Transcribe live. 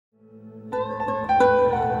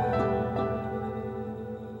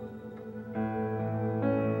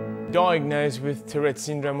Diagnosed with Tourette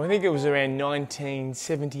syndrome, I think it was around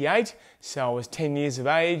 1978, so I was 10 years of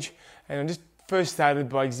age, and I just first started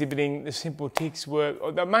by exhibiting the simple tics were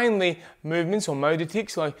mainly movements or motor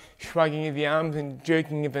tics, like shrugging of the arms and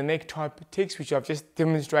jerking of the neck type of tics, which I've just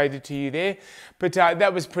demonstrated to you there. But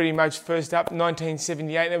that was pretty much first up,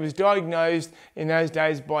 1978, and it was diagnosed in those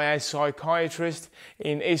days by a psychiatrist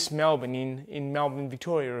in East Melbourne, in Melbourne,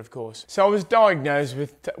 Victoria, of course. So I was diagnosed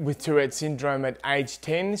with Tourette syndrome at age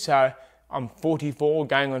 10, so I'm 44,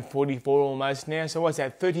 going on 44 almost now, so what's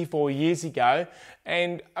that, 34 years ago,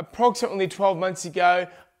 and approximately 12 months ago,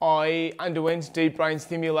 I underwent deep brain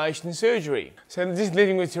stimulation surgery. So just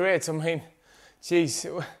living with Tourette's, I mean, geez,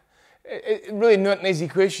 it's really not an easy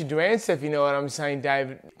question to answer, if you know what I'm saying,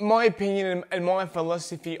 David. My opinion and my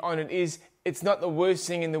philosophy on it is, it's not the worst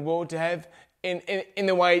thing in the world to have, in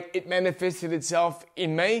the way it manifested itself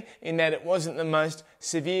in me, in that it wasn't the most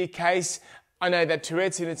severe case. I know that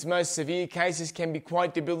Tourette's in its most severe cases can be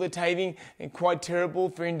quite debilitating and quite terrible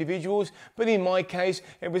for individuals, but in my case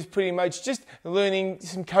it was pretty much just learning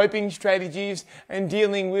some coping strategies and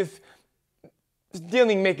dealing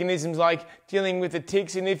mechanisms like dealing with the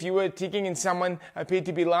tics, and if you were ticking and someone appeared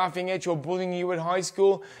to be laughing at you or bullying you at high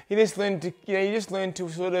school, you just learn to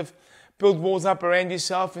sort of build walls up around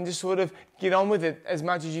yourself and just sort of get on with it as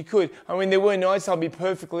much as you could. I mean, there were nights, I'll be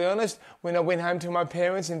perfectly honest, when I went home to my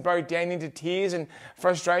parents and broke down into tears and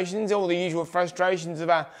frustrations, all the usual frustrations of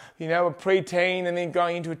a preteen and then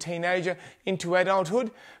going into a teenager, into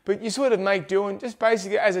adulthood. But you sort of make do, and just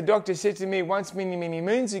basically, as a doctor said to me once many, many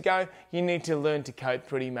moons ago, you need to learn to cope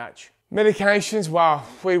pretty much. Medications, wow,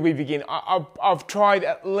 where do we begin? I've tried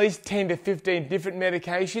at least 10 to 15 different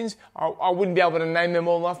medications. I wouldn't be able to name them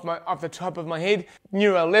all off the top of my head.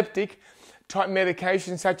 Neuroleptic type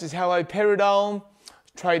medications such as haloperidol,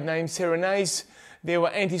 trade name Serenase. There were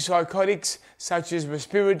antipsychotics such as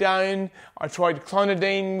risperidone. I tried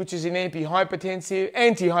clonidine, which is an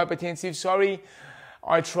antihypertensive.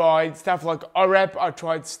 I tried stuff like ORAP, I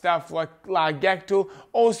tried stuff like Largactil,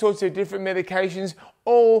 all sorts of different medications,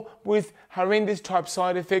 all with horrendous type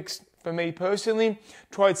side effects for me personally.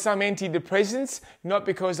 Tried some antidepressants, not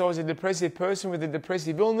because I was a depressive person with a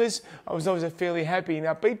depressive illness. I was always a fairly happy and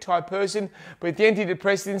upbeat type person, but the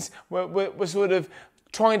antidepressants were sort of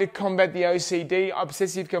trying to combat the OCD,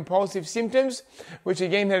 obsessive compulsive symptoms, which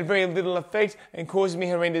again had very little effect and caused me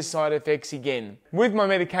horrendous side effects again. With my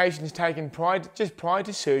medications taken just prior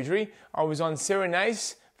to surgery, I was on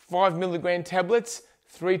Serenase, 5 milligram tablets,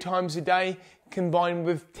 3 times a day, combined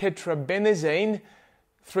with tetrabenazine,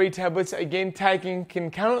 3 tablets, again taken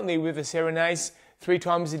concurrently with the Serenase, 3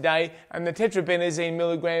 times a day, and the tetrabenazine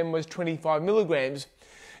milligram was 25 milligrams.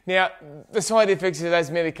 Now, the side effects of those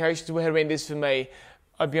medications were horrendous for me.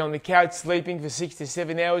 I'd be on the couch sleeping for 6 to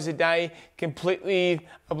 7 hours a day, completely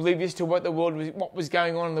oblivious to what was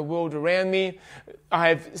going on in the world around me. I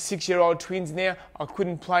have 6-year-old twins now. I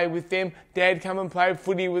couldn't play with them. Dad, come and play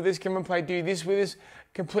footy with us. Come and do this with us.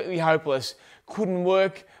 Completely hopeless. Couldn't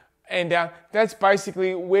work. And that's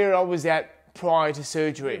basically where I was at prior to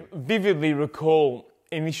surgery. Vividly recall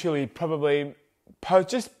initially, probably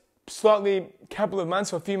just slightly couple of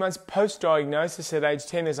months or a few months post-diagnosis at age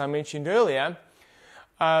 10, as I mentioned earlier.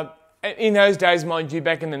 In those days, mind you,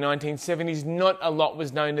 back in the 1970s, not a lot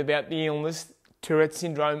was known about the illness Tourette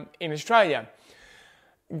syndrome in Australia,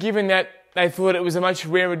 given that they thought it was a much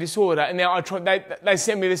rarer disorder. And now they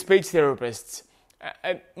sent me to speech therapists.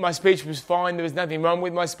 My speech was fine, there was nothing wrong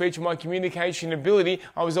with my speech or my communication ability.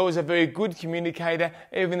 I was always a very good communicator,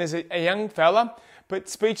 even as a young fella. But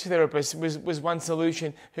speech therapist was one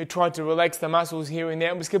solution, who tried to relax the muscles here and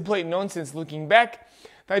there. It was complete nonsense looking back.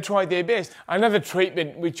 They tried their best. Another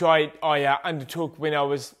treatment which I undertook when I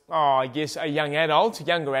was, I guess, a younger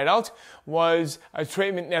adult, was a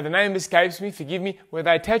treatment, now the name escapes me, forgive me, where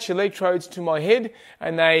they attach electrodes to my head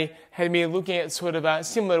and they had me looking at sort of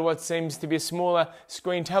similar to what seems to be a smaller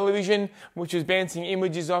screen television, which was bouncing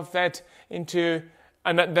images off that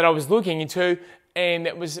that I was looking into, and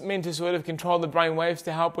it was meant to sort of control the brain waves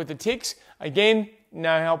to help with the tics. Again,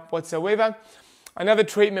 no help whatsoever. Another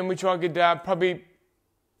treatment which I could probably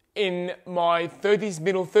in my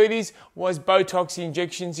middle 30s, was Botox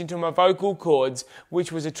injections into my vocal cords,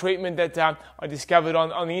 which was a treatment that I discovered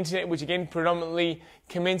on the internet, which again predominantly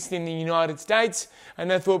commenced in the United States.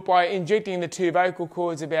 And I thought by injecting the 2 vocal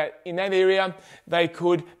cords about in that area, they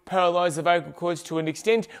could paralyze the vocal cords to an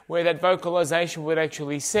extent where that vocalization would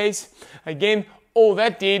actually cease. Again, all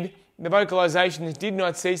that did, the vocalizations did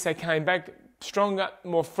not cease. They came back stronger,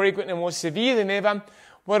 more frequent and more severe than ever.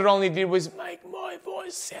 What it only did was make my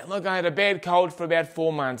voice sound like I had a bad cold for about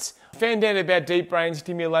 4 months. I found out about deep brain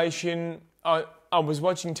stimulation I was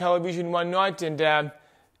watching television one night and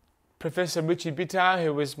Professor Richard Bittar,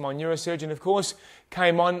 who was my neurosurgeon, of course,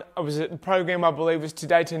 came on. It was a program, I believe, was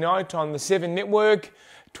Today Tonight on the 7 Network,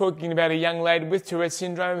 talking about a young lady with Tourette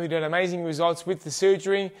syndrome who had amazing results with the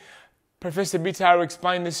surgery. Professor Bittar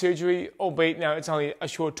explained the surgery, albeit now it's only a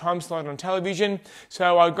short time slot on television.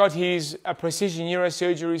 So I got his Precision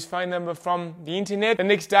Neurosurgery's phone number from the internet. The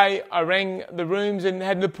next day I rang the rooms and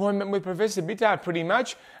had an appointment with Professor Bittar pretty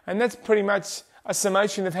much. And that's pretty much a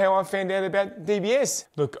summation of how I found out about DBS.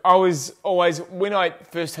 Look, I was always, when I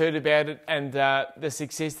first heard about it and the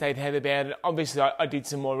success they'd had about it, obviously I did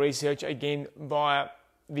some more research again via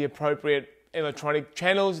the appropriate electronic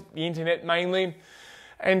channels, the internet mainly,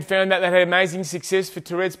 and found that they had amazing success for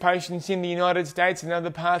Tourette's patients in the United States and other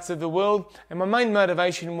parts of the world. And my main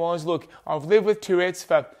motivation was, look, I've lived with Tourette's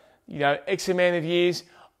for, X amount of years.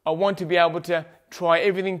 I want to be able to try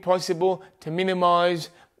everything possible to minimise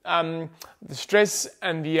the stress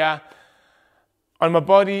and on my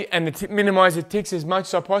body and minimise the tics as much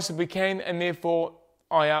as I possibly can, and therefore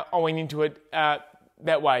I went into it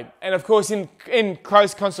that way. And of course in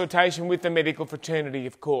close consultation with the medical fraternity,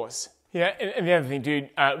 of course. Yeah, and the other thing, dude,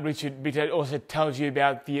 Richard Peppard also tells you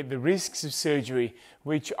about the risks of surgery,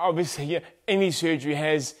 which obviously any surgery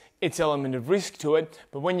has its element of risk to it,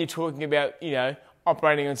 but when you're talking about,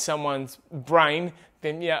 operating on someone's brain,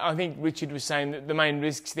 then I think Richard was saying that the main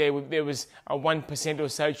risks there was a 1% or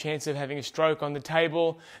so chance of having a stroke on the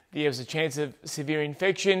table, there was a chance of severe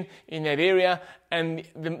infection in that area, and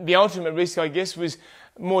the ultimate risk, I guess, was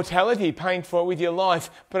mortality, paying for it with your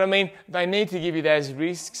life. But I mean, they need to give you those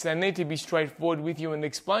risks, they need to be straightforward with you and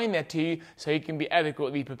explain that to you so you can be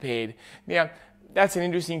adequately prepared. Now, that's an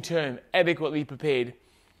interesting term, adequately prepared.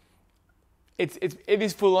 It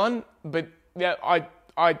is full on, but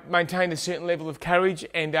I maintained a certain level of courage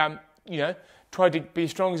and, tried to be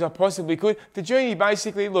as strong as I possibly could. The journey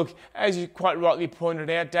basically, look, as you quite rightly pointed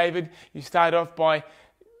out, David, you start off by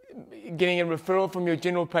getting a referral from your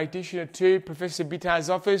general practitioner to Professor Bittar's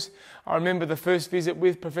office. I remember the first visit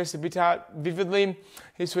with Professor Bittar vividly.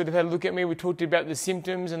 He sort of had a look at me. We talked about the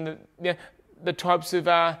symptoms and the types of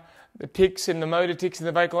the tics and the motor tics and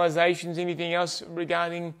the vocalizations, anything else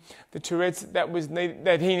regarding the Tourette's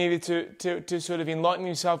that he needed to sort of enlighten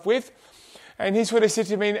himself with. And he sort of said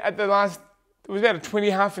to me at the last, it was about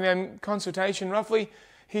a half an hour consultation roughly.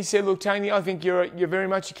 He said, look, Tony, I think you're very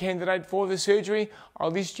much a candidate for the surgery.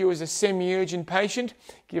 I'll list you as a semi-urgent patient,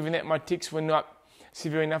 given that my tics were not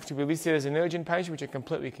severe enough to be listed as an urgent patient, which I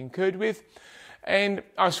completely concurred with. And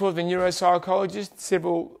I saw the neuropsychologist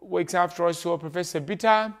several weeks after I saw Professor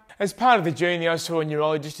Bittar. As part of the journey, I saw a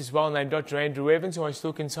neurologist as well named Dr. Andrew Evans, who I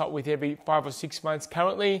still consult with every 5 or 6 months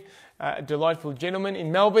currently, a delightful gentleman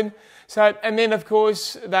in Melbourne. So, and then of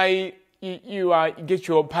course, you get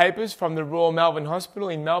your papers from the Royal Melbourne Hospital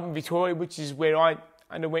in Melbourne, Victoria, which is where I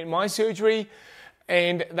underwent my surgery,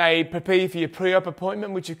 and they prepare you for your pre-op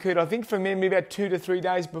appointment, which occurred, I think, from memory about 2 to 3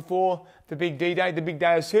 days before the big D-Day, the big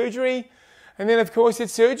day of surgery. And then, of course,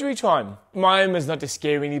 it's surgery time. My aim is not to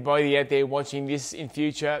scare anybody out there watching this in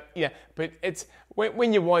future, but it's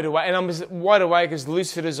when you're wide awake, and I'm as wide awake as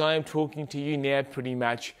lucid as I am talking to you now, pretty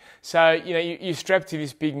much. So, you're strapped to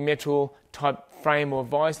this big metal type frame or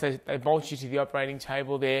vise. They bolt you to the operating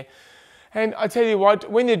table there. And I tell you what,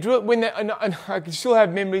 and I can still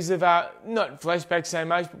have memories of, not flashbacks so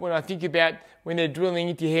much, but when I think about when they're drilling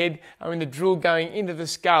into your head and when the drill going into the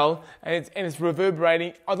skull and it's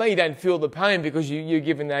reverberating, although you don't feel the pain because you're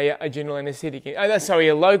given a general anaesthetic,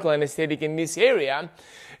 a local anaesthetic in this area,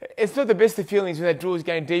 it's not the best of feelings when that drill is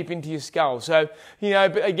going deep into your skull. So,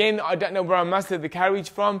 but again, I don't know where I mustered the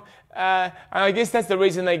courage from. And I guess that's the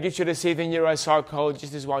reason they get you to see the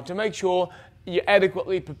neuropsychologist as well, to make sure you're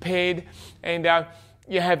adequately prepared and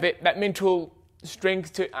you have that mental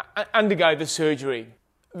strength to undergo the surgery.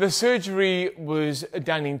 The surgery was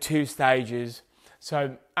done in 2 stages.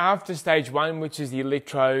 So after stage 1, which is the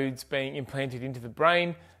electrodes being implanted into the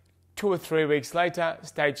brain, 2 or 3 weeks later,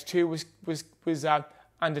 stage 2 was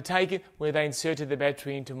undertaken, where they inserted the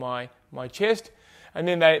battery into my chest, and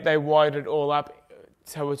then they wired it all up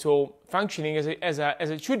so it's all functioning as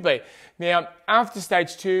it should be. Now, after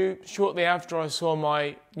stage 2, shortly after I saw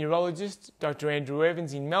my neurologist, Dr. Andrew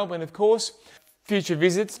Evans in Melbourne, of course, future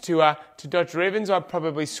visits to Dr. Evans, I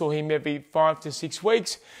probably saw him every 5 to 6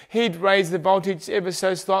 weeks. He'd raise the voltage ever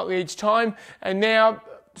so slightly each time, and now,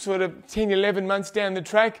 sort of 10, 11 months down the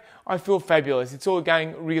track, I feel fabulous. It's all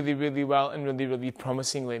going really, really well and really, really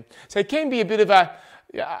promisingly. So it can be a bit of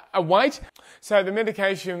a wait. So the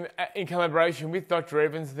medication, in collaboration with Dr.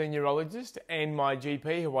 Evans, the neurologist, and my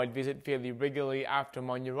GP, who I'd visit fairly regularly after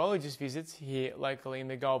my neurologist visits here locally in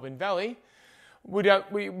the Goulburn Valley,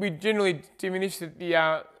 We generally diminish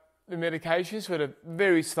the medication sort of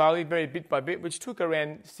very slowly, very bit by bit, which took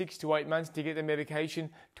around 6 to 8 months to get the medication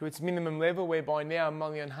to its minimum level, whereby now I'm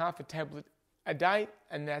only on half a tablet a day,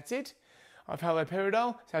 and that's it. I've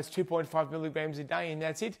haloperidol, so it's 2.5 milligrams a day, and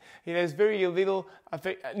that's it. It has very little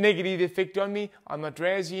negative effect on me. I'm not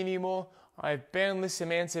drowsy anymore. I have boundless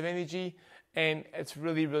amounts of energy, and it's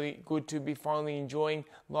really, really good to be finally enjoying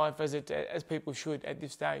life as people should at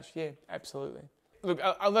this stage. Yeah, absolutely. Look,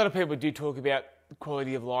 a lot of people do talk about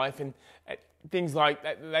quality of life and things like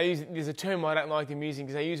that. There's a term I don't like them using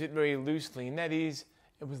because they use it very loosely, and that is,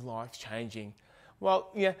 it was life-changing.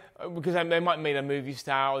 Well, yeah, because they might meet a movie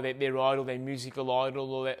star or their idol, their musical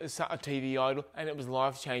idol, or a TV idol, and it was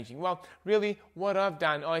life-changing. Well, really, what I've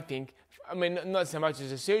done, I think, I mean, not so much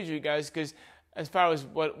as a surgery goes, because as far as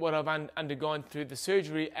what I've undergone through the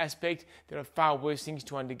surgery aspect, there are far worse things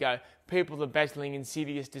to undergo. People are battling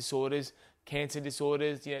insidious disorders, cancer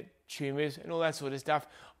disorders, tumours, and all that sort of stuff.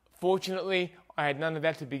 Fortunately, I had none of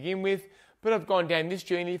that to begin with. But I've gone down this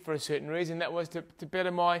journey for a certain reason. That was to better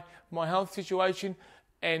my health situation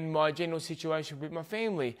and my general situation with my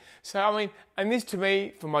family. So, I mean, and this to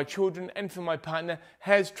me, for my children and for my partner,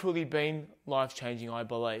 has truly been life-changing, I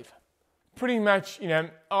believe. Pretty much,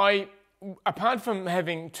 apart from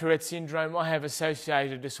having Tourette syndrome, I have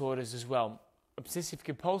associated disorders as well. Obsessive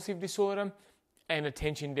compulsive disorder and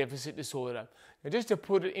attention deficit disorder. Now, just to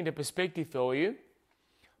put it into perspective for you,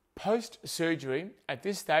 post-surgery, at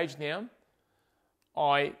this stage now,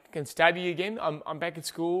 I can study again. I'm back at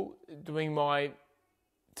school doing my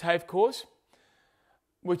TAFE course,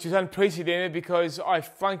 which is unprecedented because I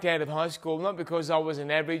flunked out of high school, not because I was an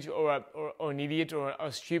average or an idiot or a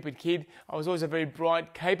stupid kid. I was always a very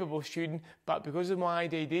bright, capable student, but because of my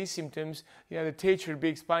ADD symptoms, the teacher would be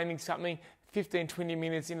explaining something, 15, 20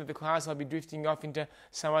 minutes into the class, I'd be drifting off into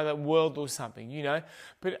some other world or something,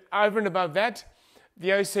 But over and above that,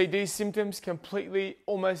 the OCD symptoms completely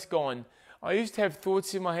almost gone. I used to have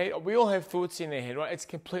thoughts in my head. We all have thoughts in our head, right? It's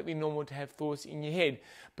completely normal to have thoughts in your head.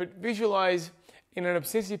 But visualize in an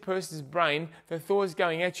obsessive person's brain, the thoughts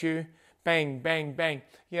going at you, bang, bang, bang.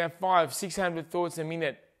 500, 600 thoughts a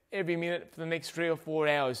minute, every minute for the next 3 or 4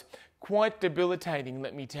 hours. Quite debilitating,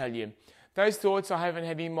 let me tell you. Those thoughts I haven't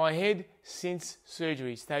had in my head since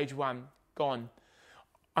surgery, stage 1, gone.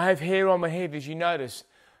 I have hair on my head, as you notice.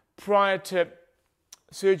 Prior to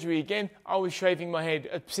surgery again, I was shaving my head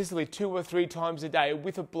obsessively 2 or 3 times a day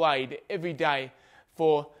with a blade every day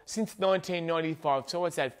since 1995. So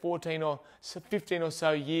what's that, 15 or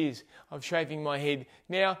so years of shaving my head.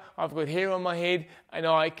 Now I've got hair on my head and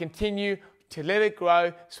I continue to let it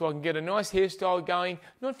grow so I can get a nice hairstyle going,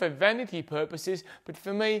 not for vanity purposes, but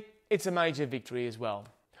for me, it's a major victory as well.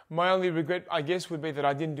 My only regret, I guess, would be that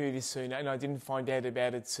I didn't do this sooner and I didn't find out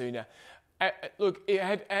about it sooner. Look,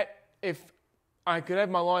 if I could have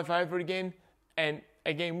my life over again, and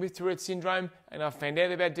again with Tourette syndrome, and I found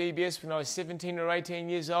out about DBS when I was 17 or 18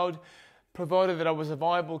 years old, provided that I was a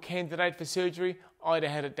viable candidate for surgery, I'd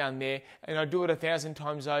have had it done there, and I'd do it 1,000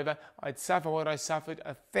 times over. I'd suffer what I suffered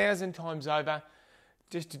 1,000 times over,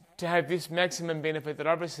 just to have this maximum benefit that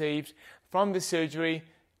I've received from the surgery,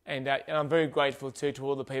 and I'm very grateful to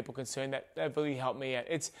all the people concerned. That really helped me out.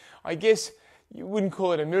 I guess you wouldn't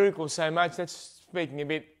call it a miracle so much, that's speaking a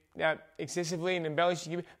bit excessively and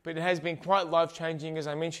embellishing, but it has been quite life-changing, as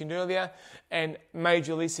I mentioned earlier, and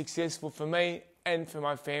majorly successful for me and for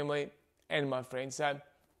my family and my friends. So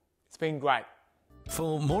it's been great.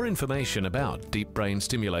 For more information about deep brain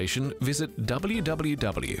stimulation, visit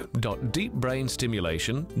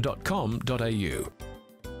www.deepbrainstimulation.com.au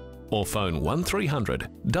or phone 1300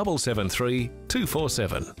 773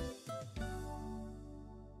 247.